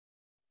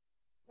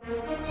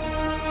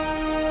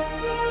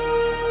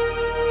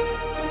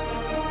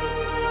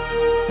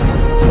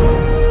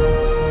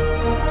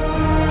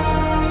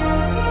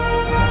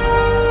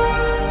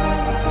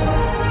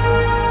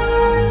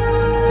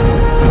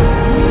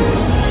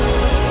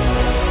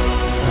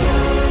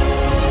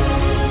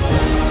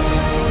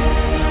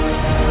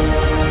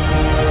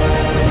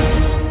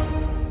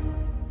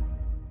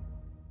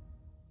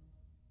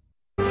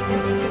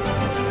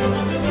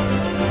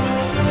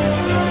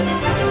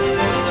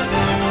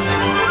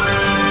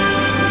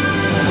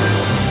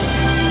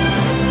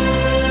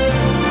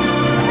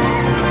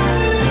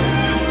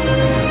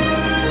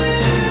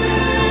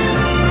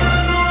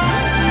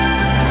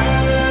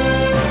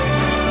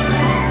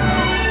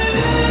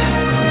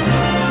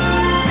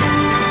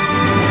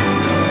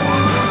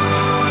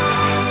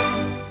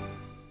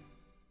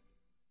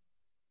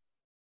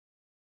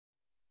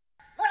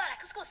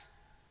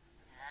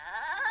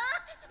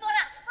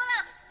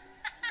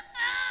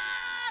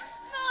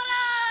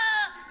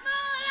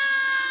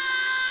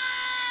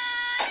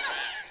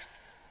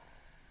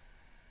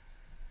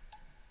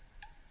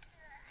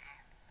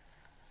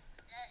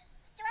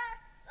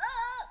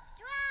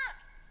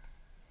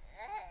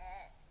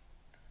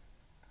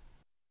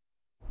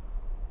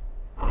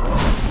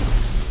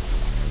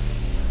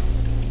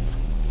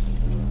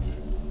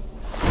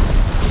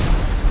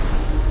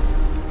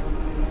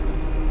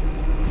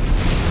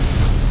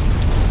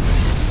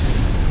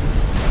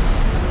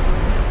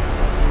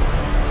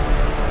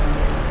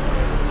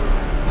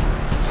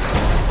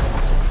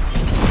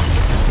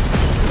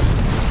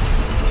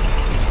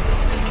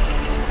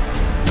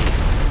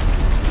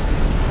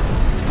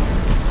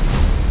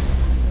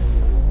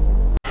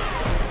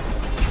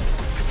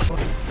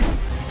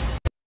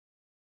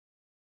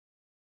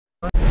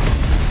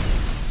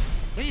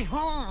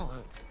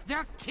Behold,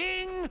 the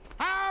king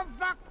of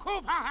the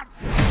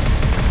Koopas!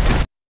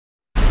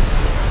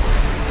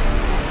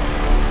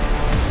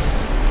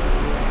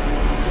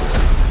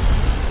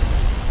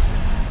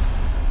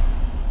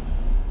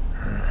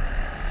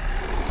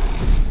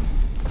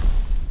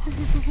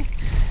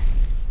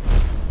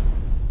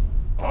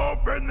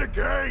 Open the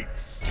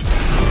gates!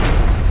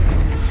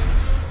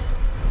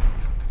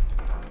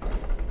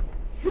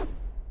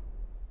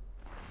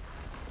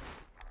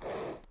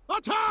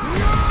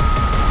 Attack!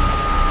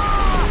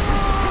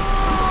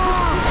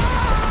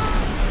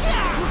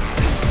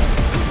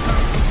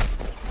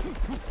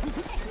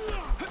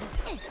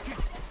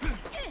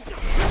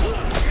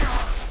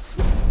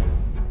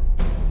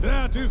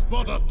 That is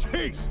but a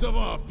taste of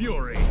our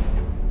fury.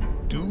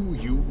 Do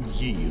you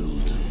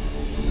yield?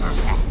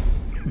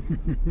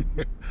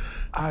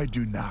 I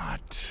do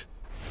not.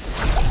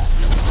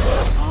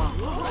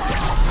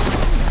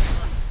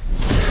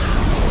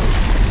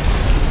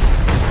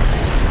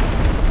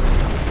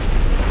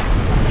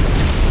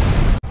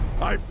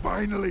 I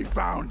finally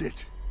found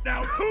it.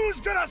 Now who's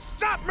gonna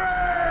stop me?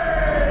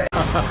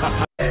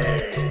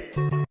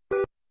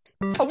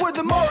 We're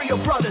the Mario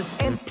Brothers,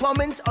 and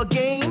plumbing's a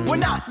game. We're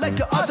not like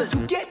the others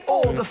who get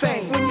all the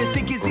fame. When your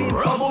sink is in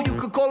trouble, you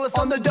could call us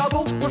on the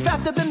double. We're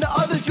faster than the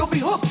others, you'll be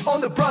hooked on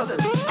the brothers.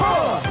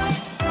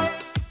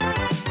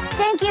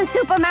 Thank you,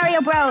 Super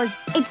Mario Bros.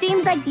 It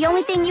seems like the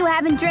only thing you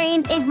haven't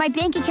drained is my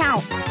bank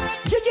account.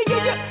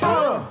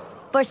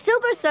 For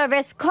super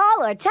service,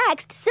 call or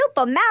text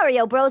Super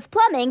Mario Bros.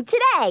 Plumbing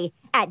today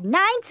at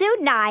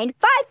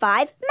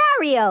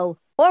 929-55-MARIO.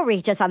 Or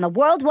reach us on the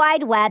World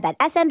Wide Web at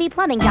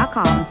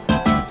smbplumbing.com.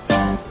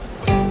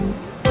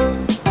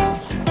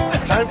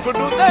 Time for a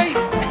new day.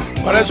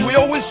 But as we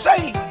always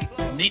say,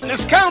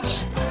 neatness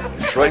counts.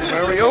 That's right,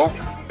 Mario.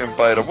 And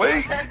by the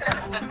way,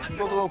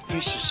 a little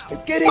piece of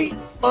spaghetti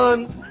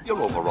on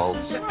your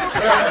overalls. You,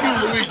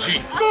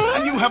 Luigi.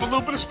 And you have a little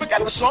bit of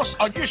spaghetti sauce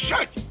on your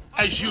shirt,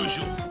 as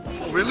usual.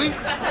 really?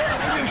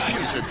 Your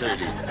shoes are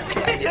dirty.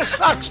 And your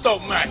socks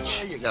don't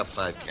match. You got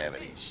 5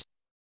 cavities.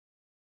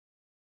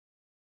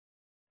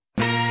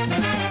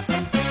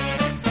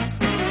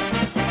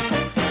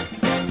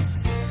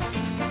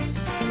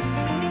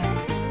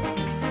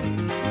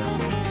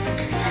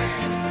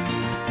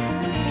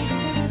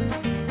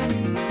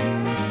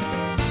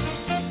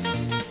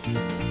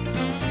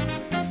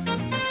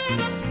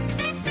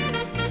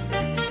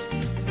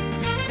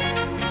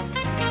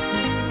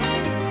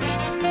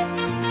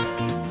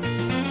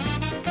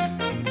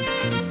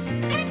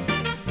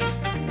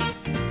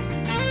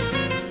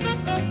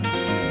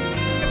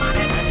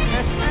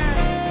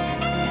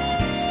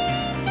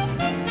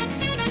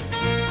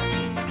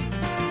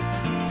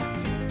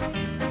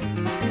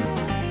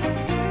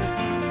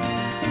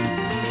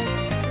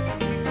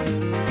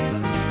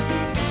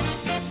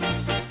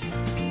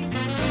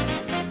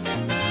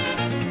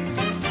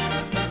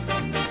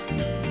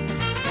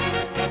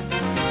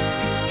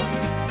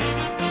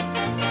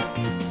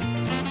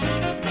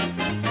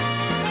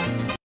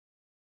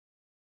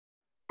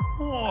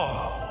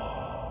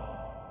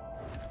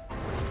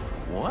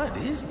 What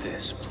is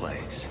this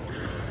place?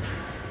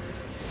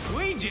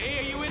 Luigi,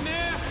 are you in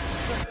there?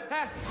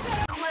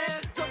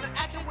 Jump to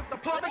action with the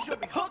plumbers. You'll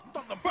be hooked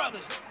on the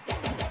brothers.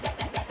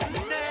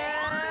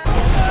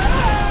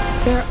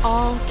 They're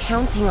all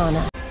counting on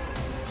us.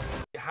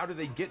 How do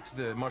they get to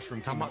the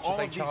Mushroom Kingdom? How much all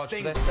do of they these charge for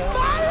things.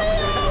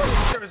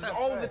 this?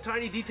 All of the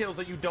tiny details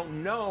that you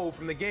don't know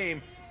from the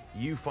game,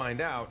 you find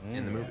out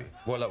in the movie.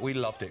 Well, look, we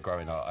loved it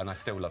growing up, and I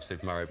still love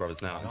Super Mario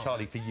Bros. Now. And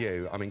Charlie, for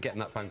you, I mean, getting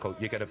that phone call,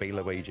 you're going to be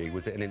Luigi,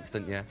 was it an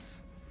instant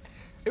yes?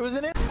 It was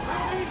an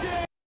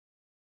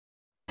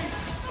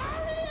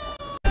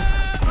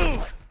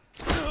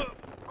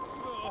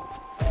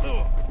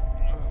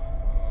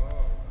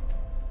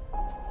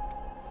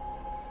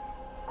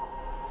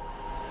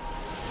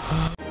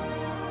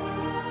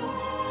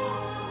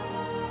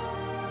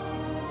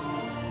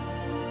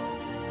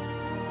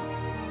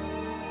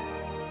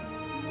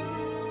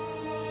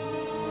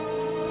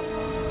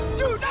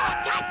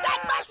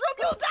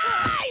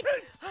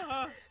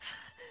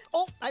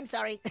Oh, I'm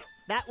sorry.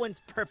 That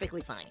one's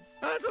perfectly fine.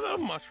 That's a little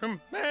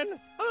mushroom man.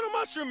 A little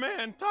mushroom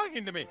man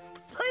talking to me.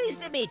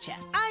 Pleased to meet you.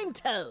 I'm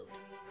Toad.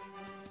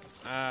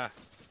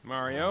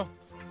 Mario.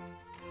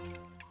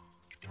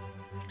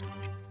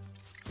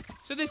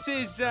 So this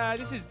is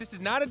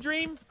not a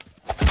dream?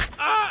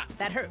 Ah!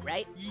 That hurt,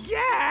 right?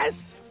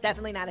 Yes!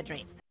 Definitely not a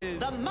dream.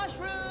 The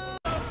Mushroom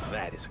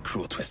That is a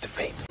cruel twist of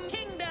fate.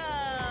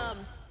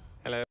 Kingdom!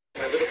 Hello.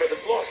 My little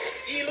brother's lost.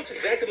 He looks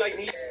exactly like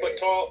me, but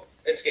tall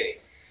and skinny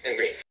and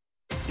green.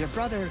 Your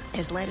brother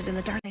has landed in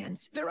the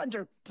Darklands. They're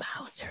under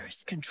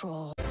Bowser's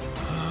control.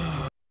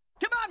 Come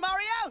on,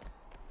 Mario!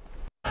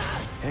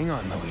 Hang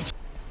on, Luigi.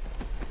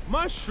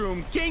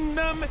 Mushroom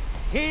Kingdom,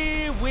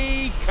 here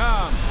we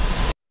come.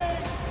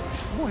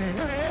 Where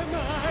am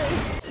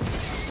I?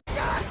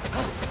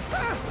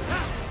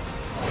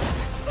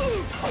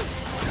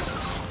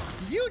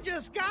 You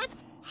just got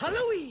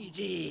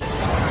Luigi.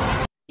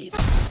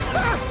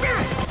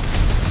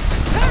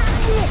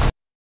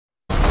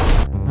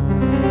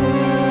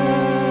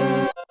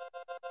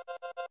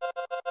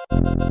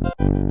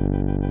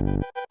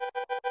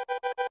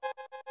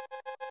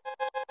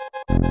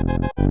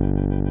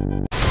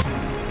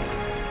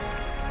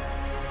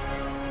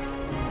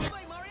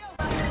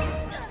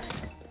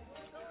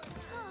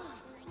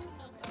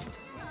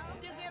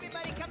 Excuse me,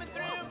 everybody coming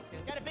through.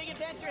 Got a big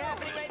adventure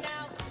happening right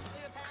now. Just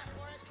clear a path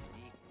for us.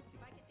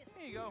 If I could just...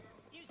 Here you go.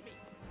 Excuse me.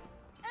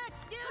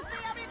 Excuse me,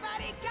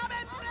 everybody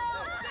coming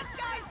through. This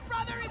guy's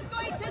brother is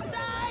going to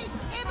die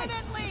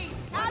imminently.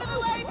 Out of the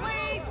way,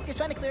 please. Just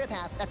trying to clear a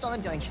path. That's all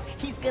I'm doing.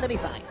 He's gonna be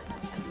fine.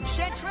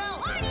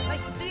 Chantrell,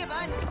 nice to see you,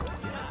 bud.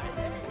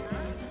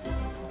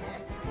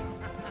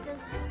 Does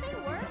this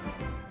thing work?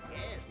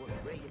 Yes, works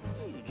great.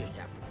 You just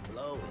have to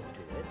blow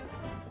into it.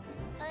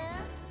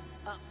 And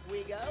up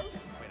we go.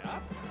 Wait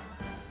up.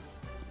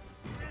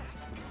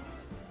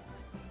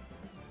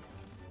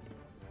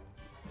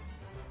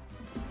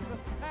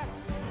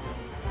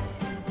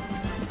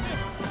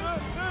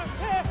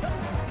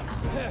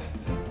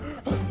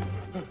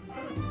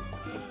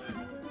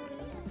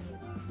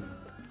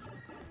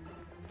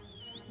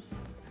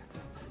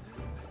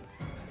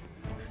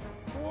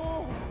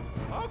 Whoa.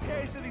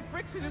 Okay, so these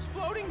bricks are just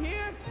floating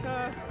here.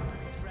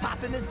 Just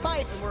pop in this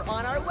pipe and we're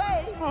on our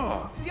way.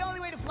 Oh. It's the only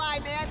way to fly,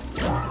 man.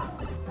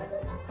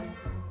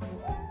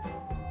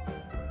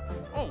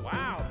 Oh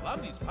wow,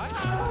 love these pipes.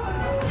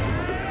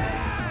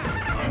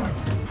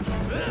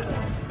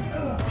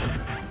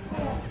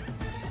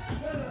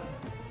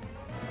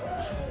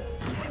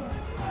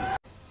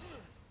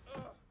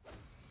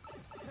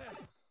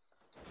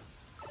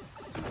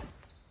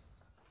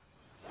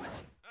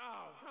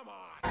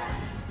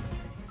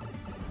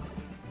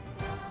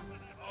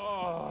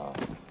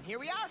 Here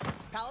we are.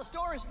 Palace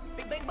doors.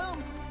 Big, big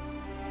boom.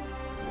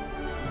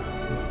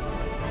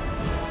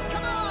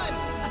 Come on!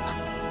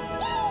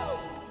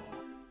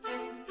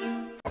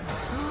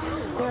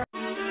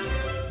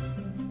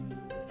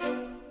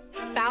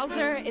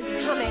 Bowser is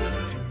coming.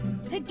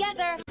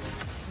 Together,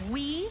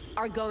 we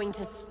are going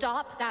to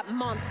stop that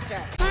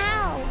monster.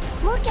 Ow!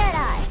 Look at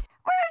us!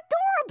 We're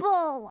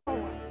adorable!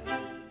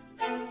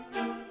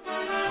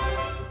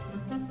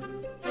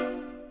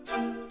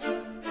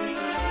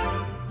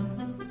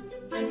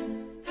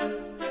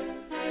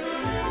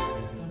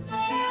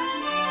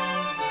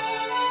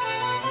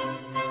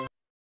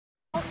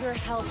 Without your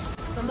help,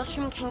 the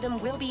Mushroom Kingdom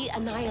will be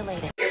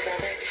annihilated. Your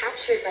brother's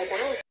captured by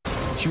Bowser.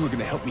 You were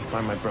gonna help me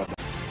find my brother.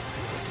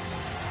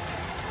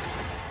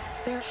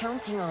 They're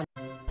counting on.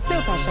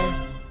 No pressure.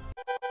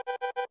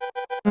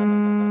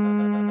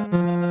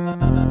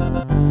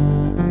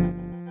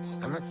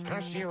 A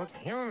mustachioed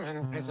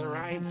human has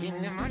arrived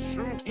in the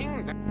Mushroom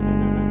Kingdom.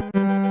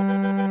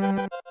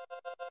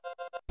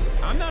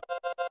 I'm not.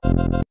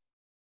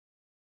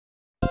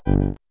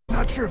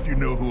 Not sure if you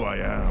know who I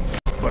am,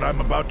 but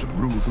I'm about to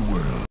rule the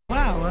world.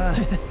 Wow,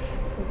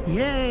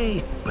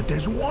 yay. But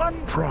there's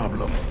one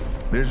problem.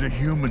 There's a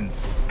human,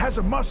 has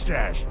a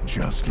mustache,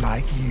 just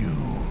like you.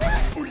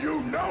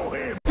 You know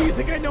him. Do you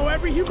think I know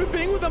every human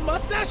being with a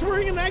mustache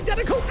wearing an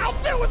identical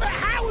outfit with a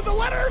hat with the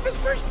letter of his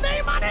first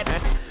name on it?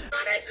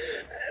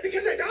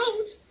 Because I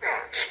don't.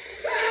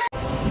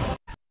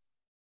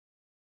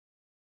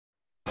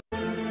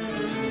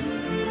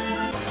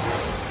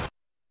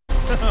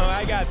 Oh,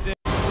 I got this.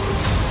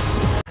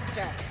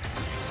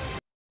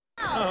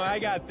 I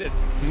got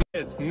this.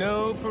 Yes,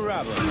 no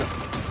problem.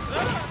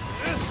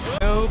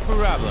 No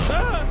problem.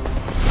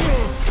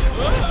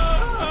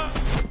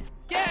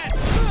 Yes!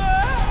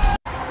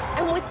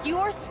 And with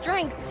your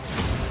strength,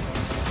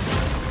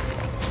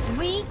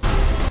 we...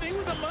 Thing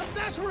with a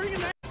mustache wearing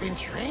an Been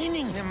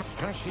training the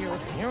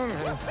mustachioed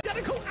human.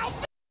 identical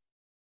outfit.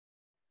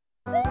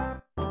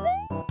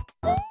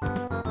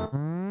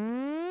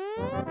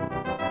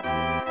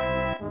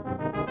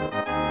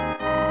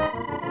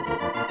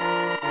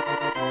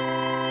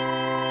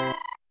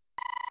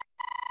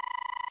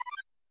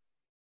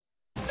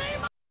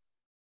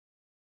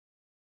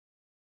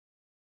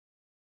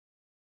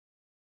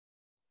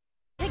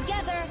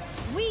 Together,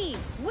 we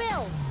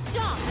will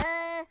stop.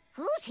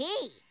 Who's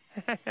he?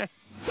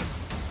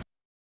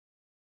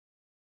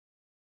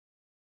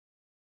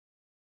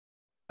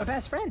 We're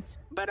best friends,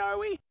 but are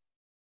we?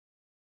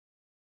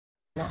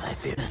 I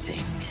fear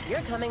nothing.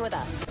 You're coming with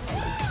us.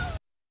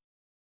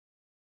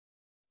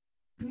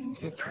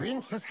 The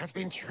princess has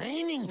been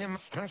training the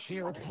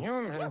mustachioed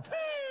human.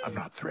 I'm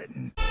not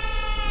threatened.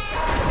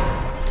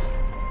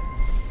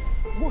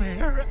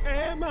 Where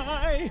am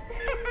I?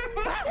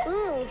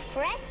 Ooh,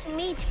 fresh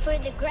meat for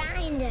the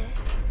grinder.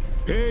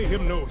 Pay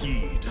him no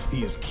heed.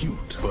 He is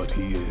cute, but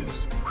he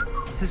is.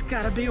 There's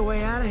gotta be a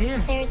way out of here.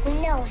 There's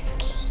no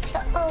escape.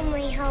 The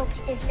only hope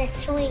is the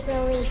sweet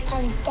relief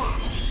of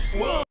death.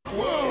 Whoa,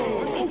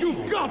 whoa! Oh,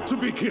 you've got to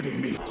be kidding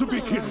me. To be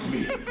kidding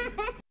me.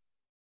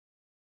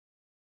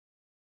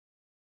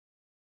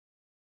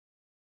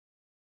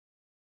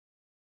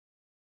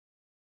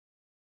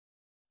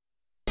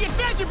 The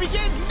adventure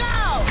begins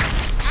now!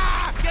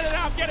 Ah! Get it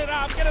off, get it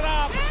off, get it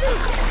off!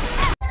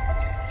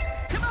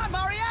 Come on,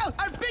 Mario!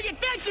 Our big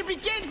adventure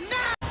begins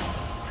now!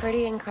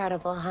 Pretty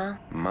incredible, huh?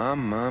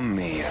 Mamma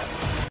mia.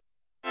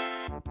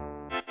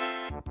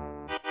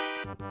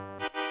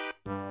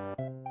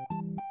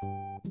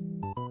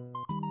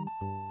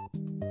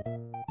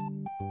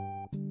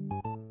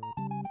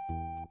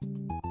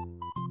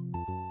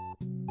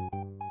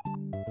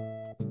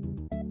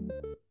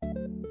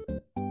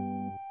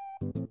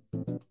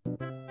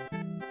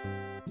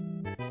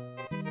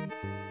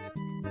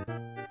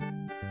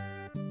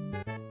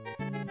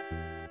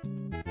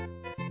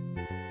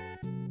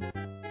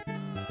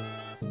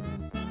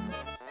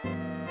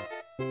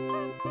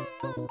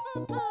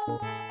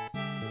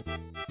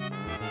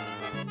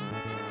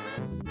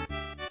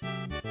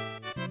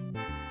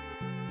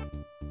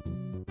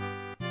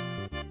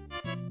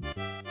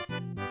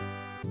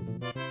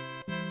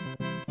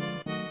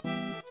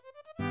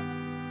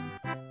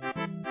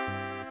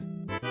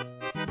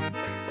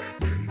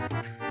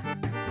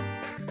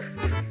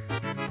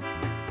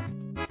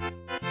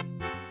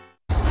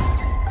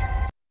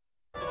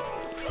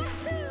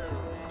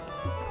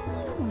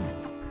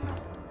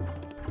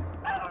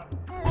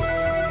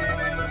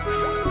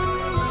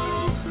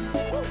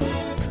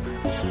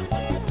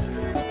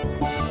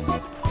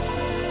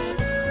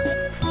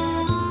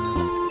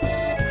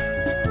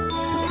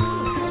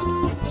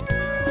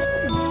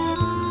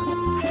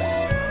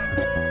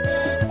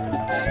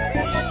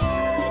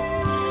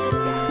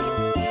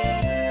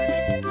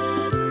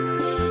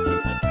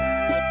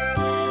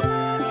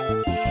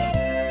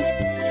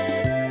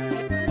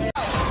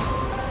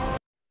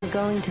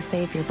 Going to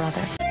save your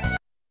brother.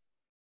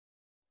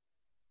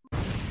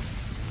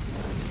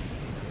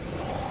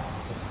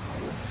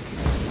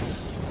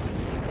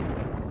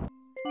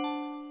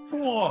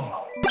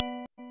 Whoa.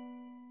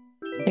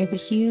 There's a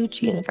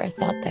huge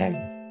universe out there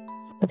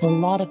with a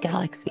lot of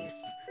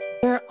galaxies.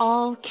 They're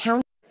all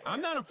counting.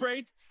 I'm not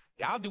afraid.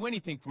 I'll do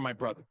anything for my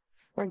brother.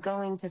 We're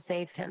going to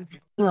save him.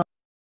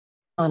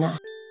 Anna.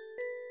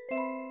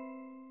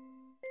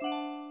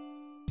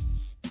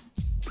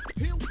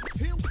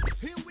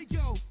 Here we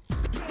go.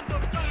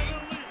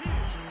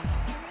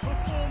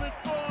 Performance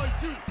for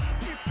you.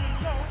 If you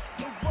know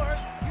the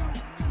words, you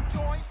can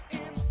join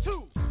in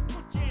too.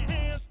 Put your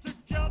hands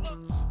together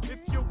if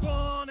you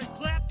wanna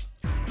clap.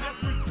 As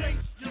we take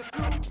you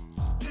through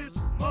this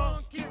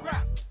monkey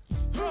rap.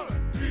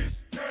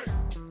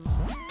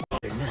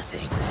 They're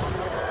nothing.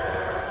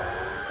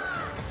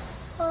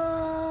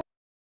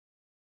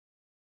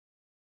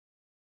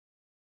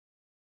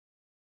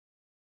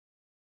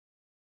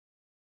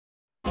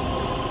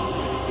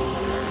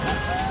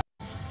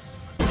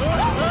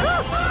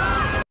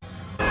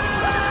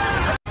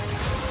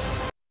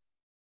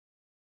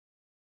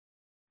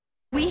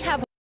 We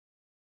have.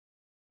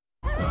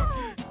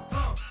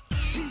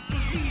 He's the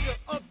leader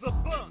of the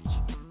bunch.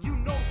 You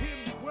know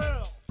him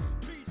well.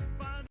 Please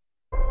find.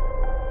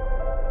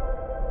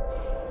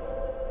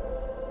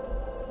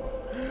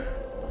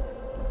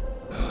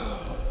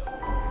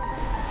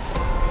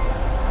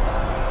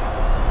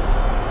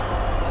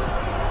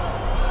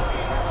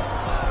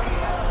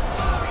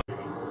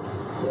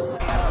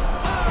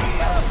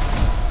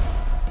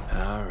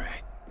 All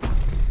right.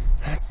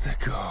 Let's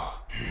go.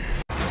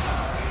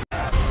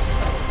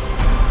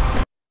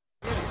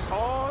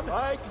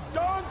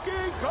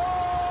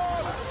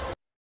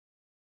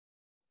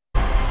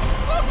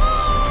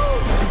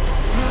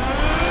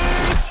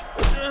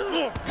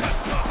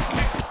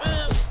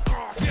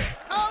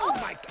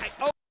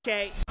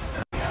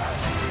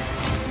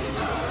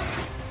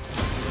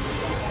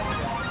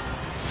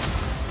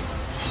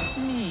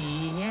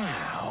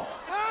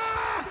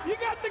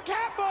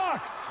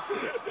 sucks!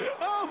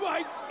 Oh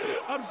my...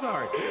 I'm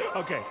sorry.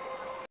 Okay.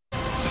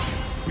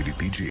 Rated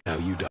PG. Now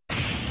you die.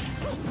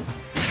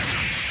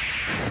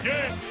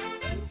 Yeah.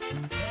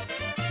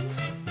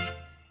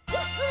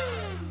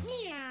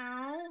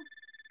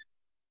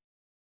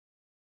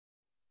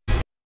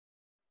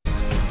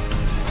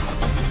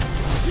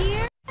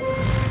 Here.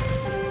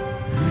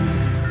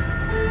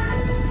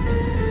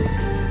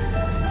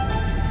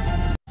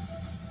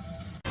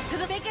 To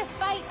the biggest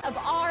fight of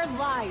our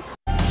lives.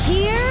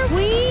 Here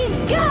we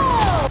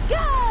go! Go!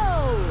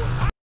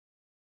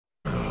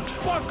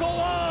 Buckle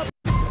up!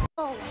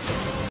 Oh.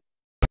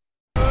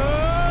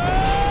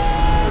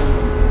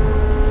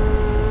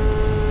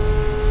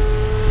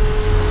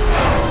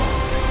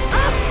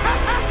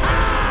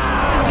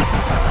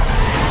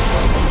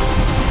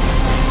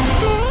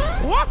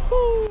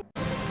 Wahoo!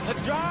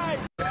 Let's drive!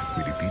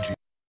 Rated PG.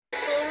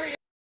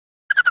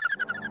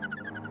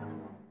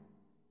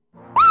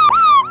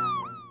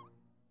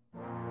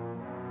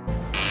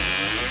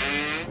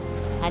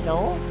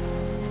 Hello?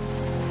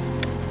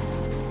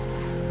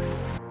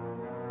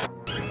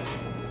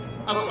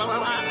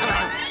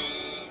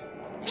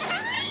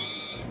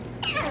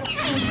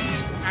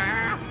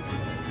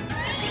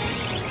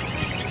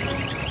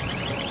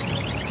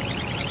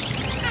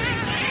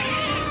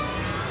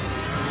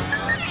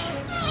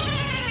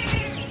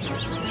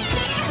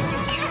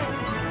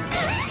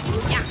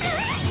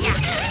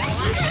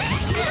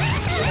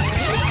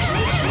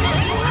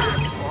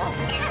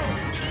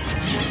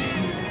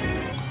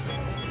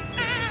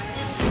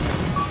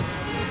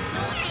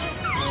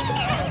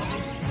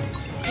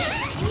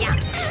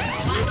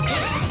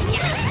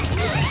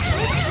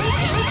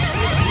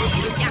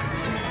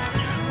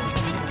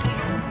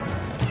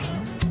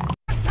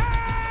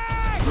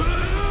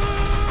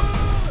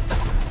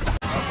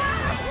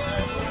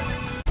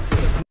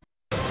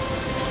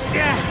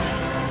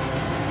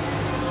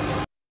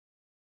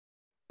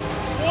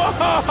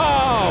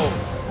 Whoa!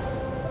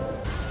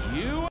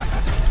 You...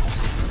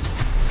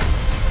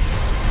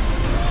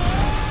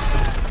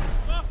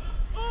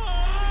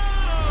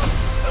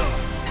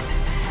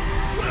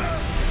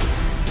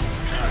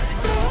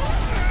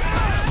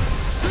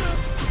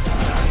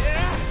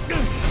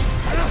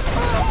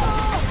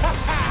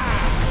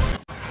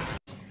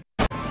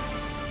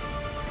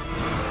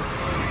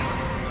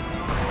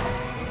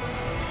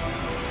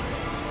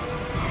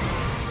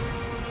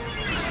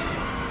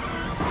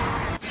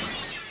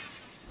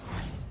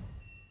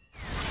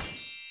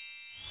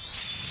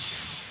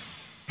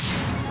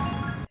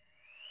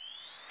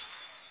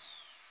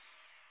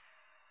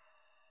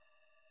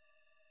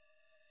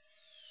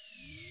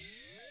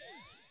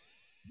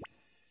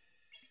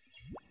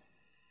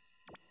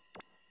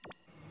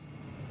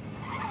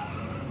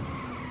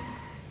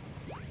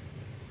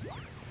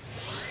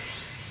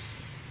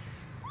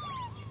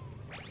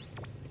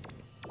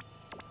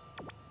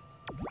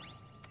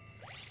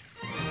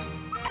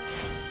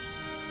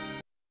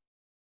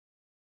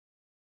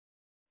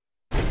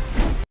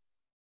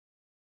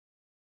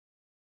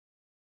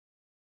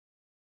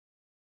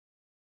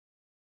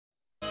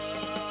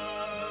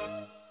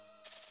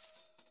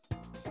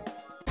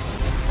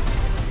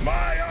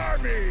 My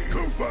army!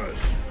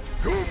 Koopas!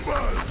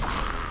 Goombas!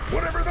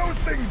 Whatever those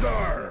things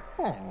are!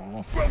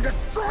 We'll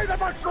destroy the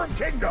Mushroom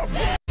Kingdom!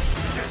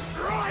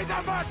 Destroy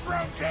the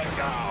Mushroom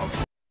Kingdom!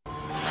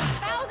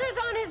 Bowser's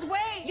on his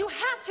way! You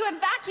have to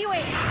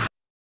evacuate!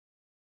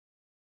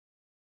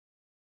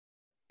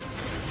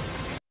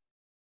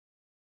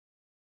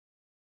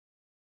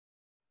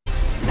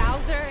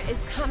 Bowser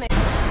is coming.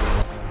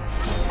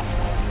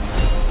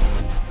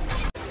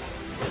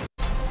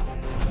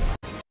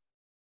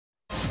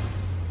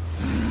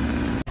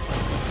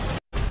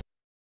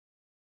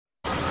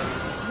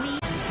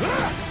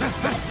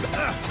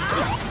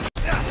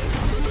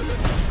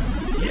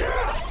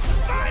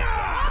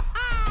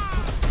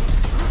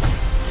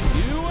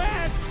 You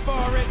asked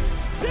for it!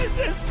 This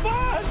is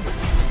fun!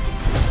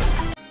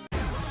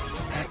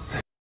 That's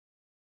it.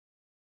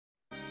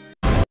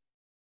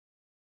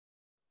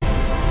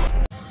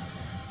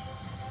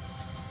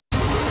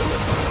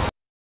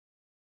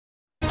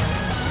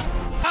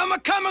 I'm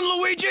a-comin',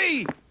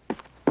 Luigi!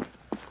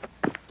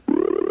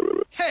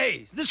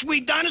 Hey, is this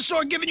sweet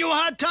dinosaur giving you a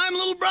hard time,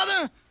 little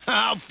brother?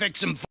 I'll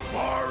fix him for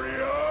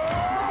Mario!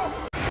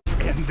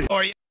 And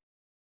the you.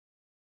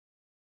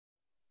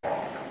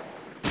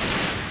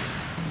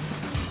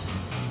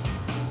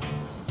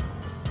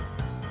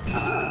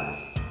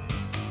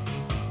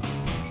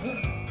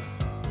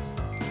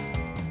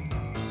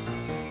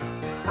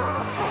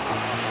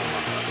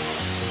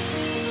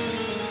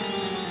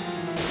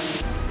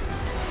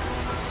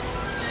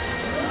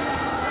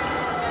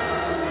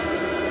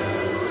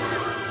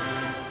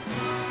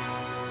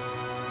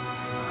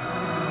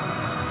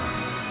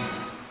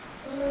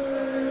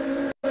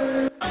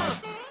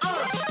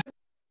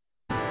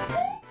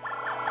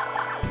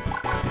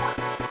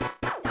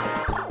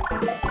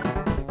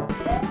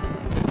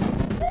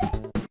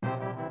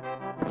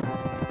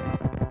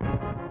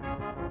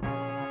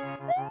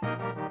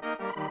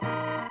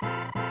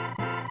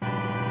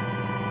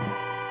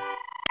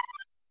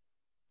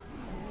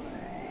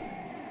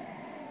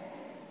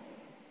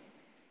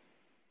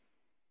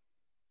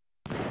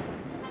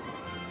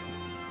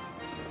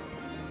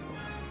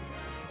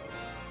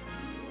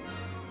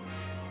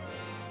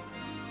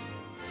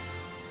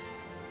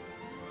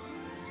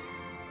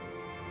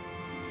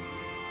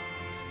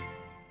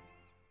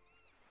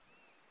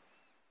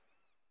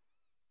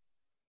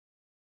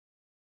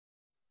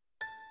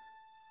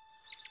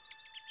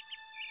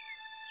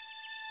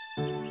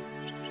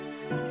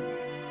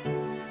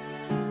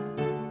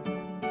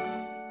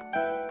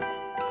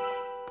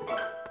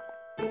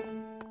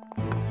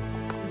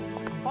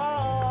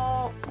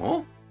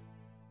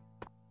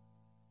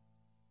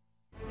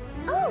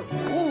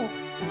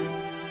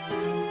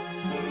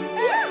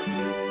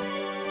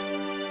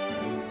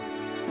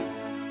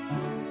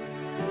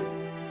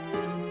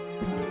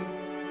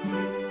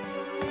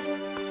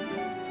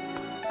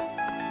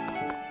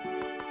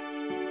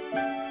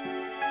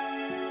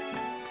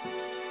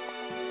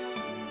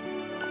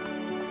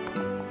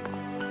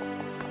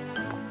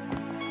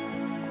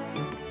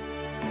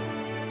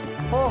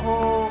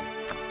 Oh.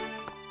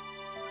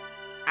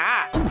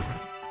 Ah.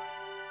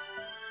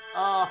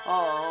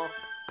 Oh.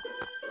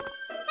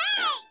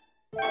 Hey.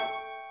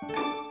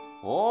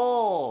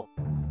 Oh.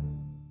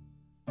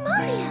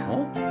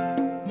 Mario.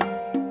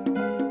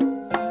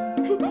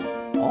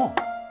 Oh.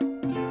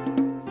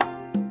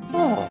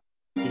 Oh.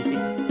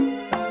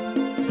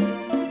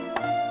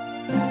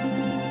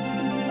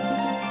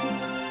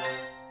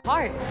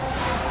 Heart.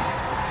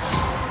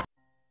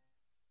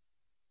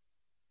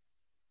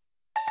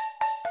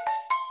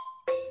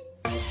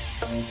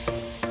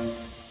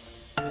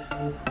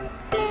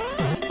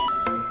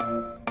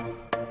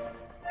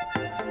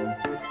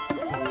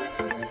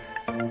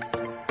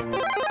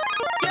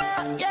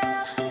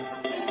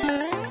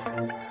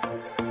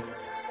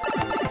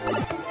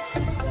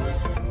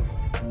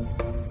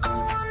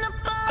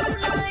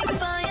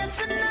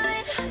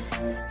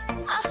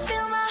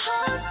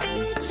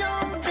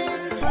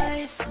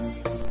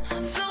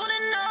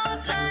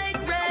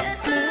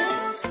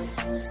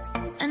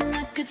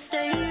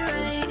 Stay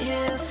right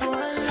here for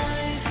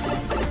life.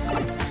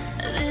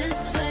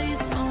 This place